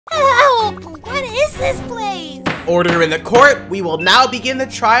this place? Order in the court. We will now begin the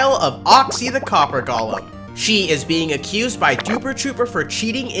trial of Oxy the Copper Golem. She is being accused by Duper Trooper for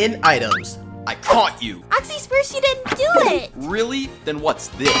cheating in items. I caught you. Oxy swears she didn't do it. Really? Then what's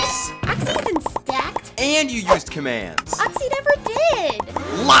this? Oxy isn't stacked. And you used commands. Oxy never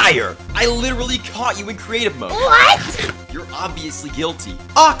did. Liar! I literally caught you in creative mode. What? You're obviously guilty.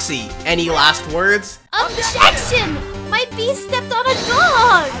 Oxy, any last words? Objection! My bee stepped on a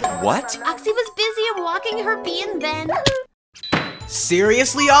dog. What? Oxy was busy walking her bee and then...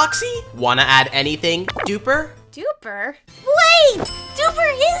 Seriously, Oxy? Wanna add anything, Duper? Duper? Wait!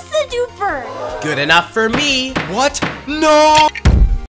 Duper is the duper! Good enough for me. What? No!